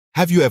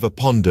Have you ever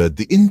pondered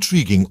the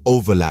intriguing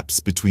overlaps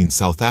between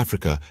South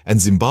Africa and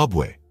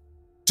Zimbabwe?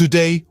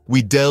 Today,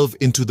 we delve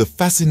into the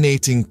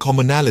fascinating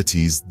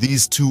commonalities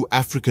these two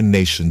African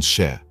nations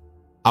share.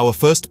 Our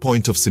first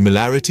point of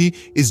similarity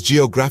is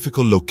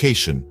geographical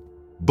location.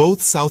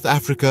 Both South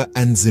Africa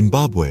and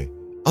Zimbabwe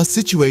are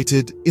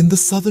situated in the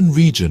southern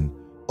region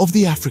of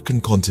the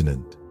African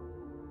continent.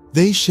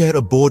 They share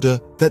a border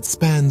that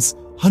spans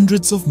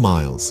hundreds of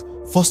miles,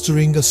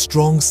 fostering a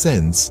strong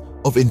sense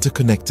of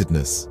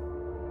interconnectedness.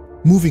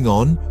 Moving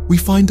on, we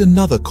find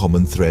another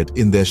common thread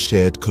in their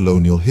shared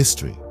colonial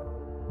history.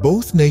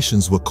 Both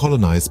nations were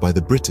colonized by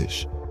the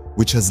British,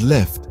 which has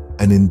left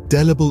an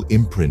indelible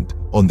imprint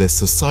on their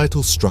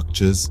societal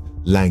structures,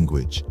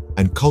 language,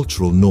 and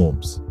cultural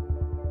norms.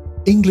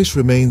 English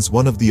remains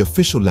one of the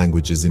official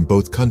languages in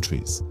both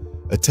countries,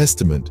 a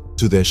testament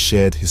to their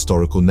shared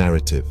historical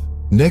narrative.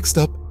 Next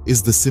up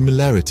is the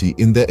similarity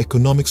in their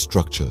economic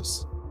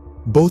structures.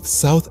 Both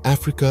South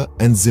Africa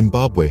and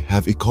Zimbabwe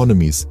have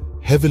economies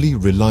heavily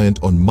reliant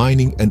on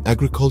mining and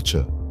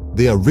agriculture.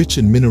 They are rich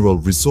in mineral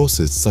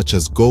resources such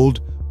as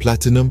gold,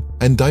 platinum,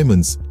 and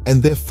diamonds,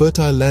 and their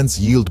fertile lands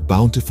yield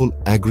bountiful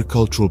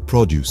agricultural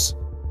produce.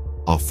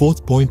 Our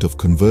fourth point of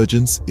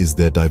convergence is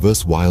their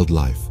diverse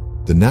wildlife.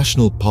 The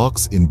national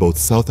parks in both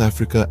South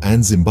Africa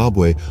and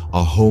Zimbabwe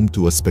are home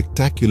to a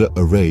spectacular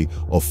array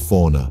of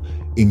fauna,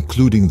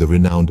 including the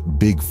renowned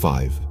Big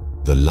Five: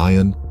 the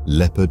lion,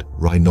 leopard,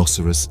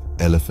 rhinoceros,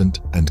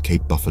 elephant, and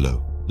Cape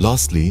buffalo.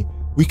 Lastly,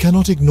 we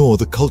cannot ignore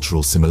the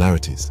cultural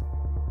similarities.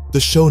 The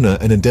Shona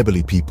and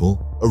Ndebele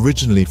people,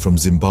 originally from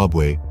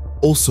Zimbabwe,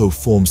 also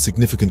form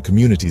significant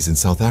communities in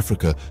South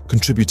Africa,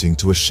 contributing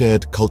to a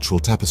shared cultural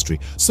tapestry.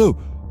 So,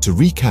 to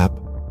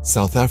recap,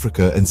 South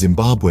Africa and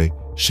Zimbabwe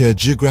share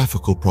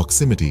geographical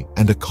proximity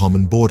and a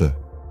common border.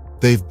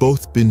 They've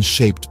both been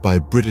shaped by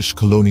British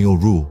colonial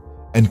rule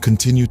and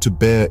continue to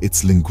bear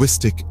its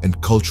linguistic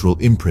and cultural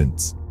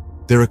imprints.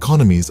 Their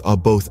economies are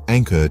both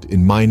anchored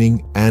in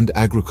mining and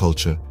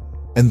agriculture,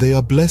 and they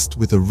are blessed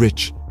with a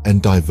rich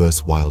and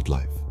diverse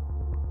wildlife.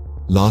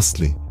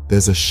 Lastly,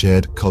 there's a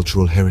shared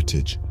cultural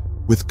heritage,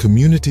 with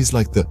communities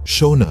like the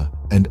Shona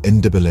and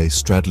Ndebele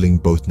straddling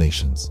both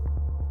nations.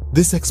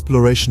 This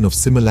exploration of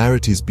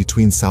similarities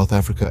between South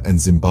Africa and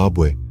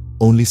Zimbabwe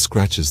only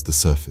scratches the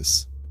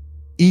surface.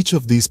 Each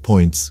of these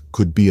points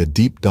could be a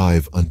deep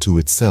dive unto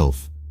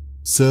itself,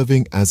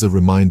 serving as a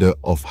reminder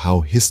of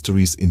how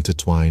histories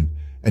intertwine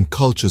and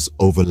cultures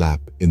overlap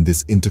in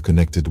this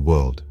interconnected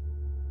world.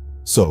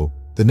 So,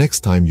 the next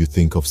time you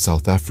think of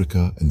South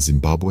Africa and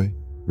Zimbabwe,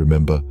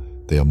 remember,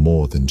 they are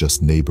more than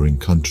just neighboring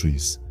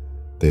countries.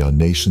 They are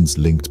nations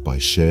linked by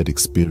shared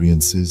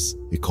experiences,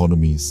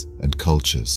 economies, and cultures.